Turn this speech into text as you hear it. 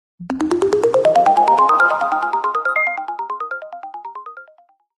Today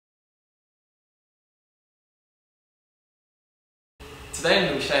I'm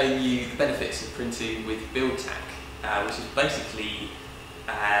going to show you the benefits of printing with BuildTak, which is basically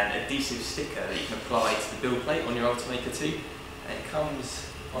an adhesive sticker that you can apply to the build plate on your Ultimaker 2, and it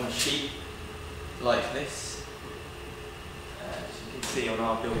comes on a sheet like this. As you can see on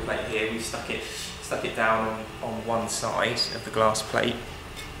our build plate here, we've stuck it down on one side of the glass plate,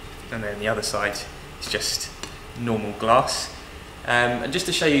 and then the other side is just normal glass. And just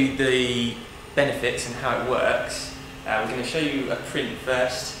to show you the benefits and how it works, we're going to show you a print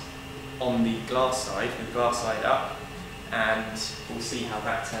first on the glass side, with the glass side up, and we'll see how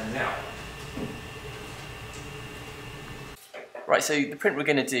that turns out. Right, so the print we're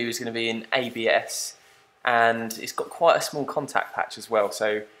going to do is going to be in ABS, and it's got quite a small contact patch as well,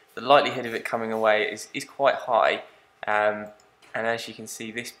 so the likelihood of it coming away is quite high. And as you can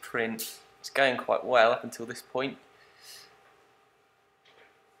see, this print is going quite well up until this point.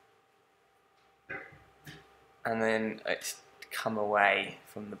 And then it's come away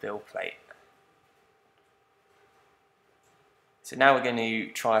from the build plate. So now we're going to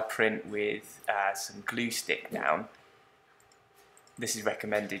try a print with some glue stick down. This is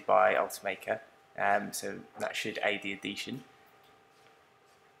recommended by Ultimaker, so that should aid the adhesion.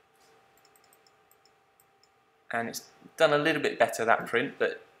 And it's done a little bit better, that print,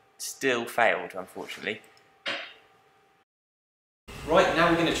 but still failed, unfortunately. Right, now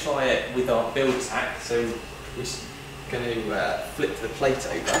we're going to try it with our BuildTak. So we're just going to flip the plate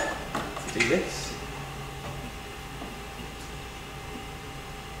over to do this.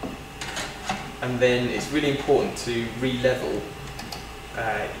 And then it's really important to re-level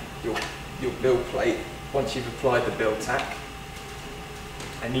your build plate once you've applied the BuildTak.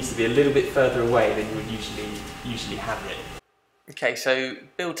 It needs to be a little bit further away than you would usually have it. Okay, so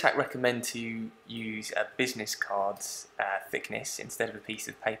BuildTak recommend to use a business card's thickness instead of a piece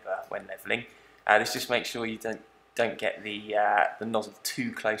of paper when leveling. This just makes sure you don't get the nozzle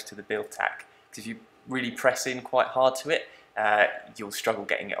too close to the BuildTak, because if you really press in quite hard to it, you'll struggle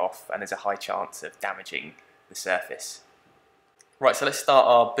getting it off, and there's a high chance of damaging the surface. Right, so let's start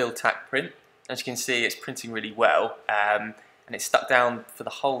our BuildTak print. As you can see, it's printing really well, and it's stuck down for the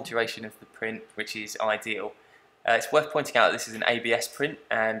whole duration of the print, which is ideal. It's worth pointing out that this is an ABS print,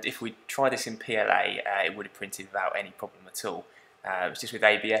 and if we try this in PLA, it would have printed without any problem at all. It's just with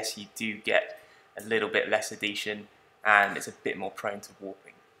ABS you do get a little bit less adhesion, and it's a bit more prone to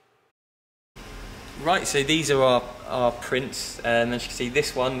warping. Right, so these are our prints, and as you can see,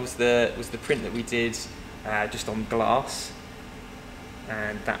 this one was the print that we did just on glass,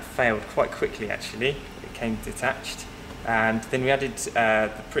 and that failed quite quickly actually. It came detached, and then we added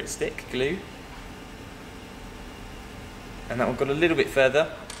the Pritt stick glue, and that one got a little bit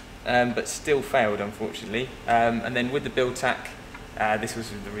further, but still failed unfortunately. And then with the BuildTak, this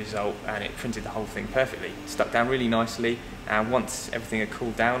was the result, and it printed the whole thing perfectly. Stuck down really nicely, and once everything had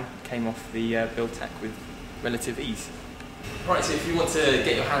cooled down, came off the BuildTak with relative ease. Right, so if you want to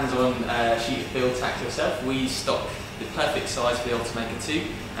get your hands on a sheet of BuildTak yourself, we stock the perfect size for the Ultimaker 2,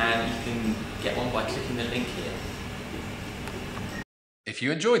 and you can get one by clicking the link here. If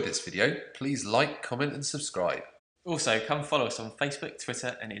you enjoyed this video, please like, comment and subscribe. Also, come follow us on Facebook,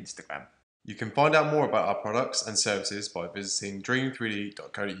 Twitter and Instagram. You can find out more about our products and services by visiting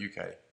dream3d.co.uk.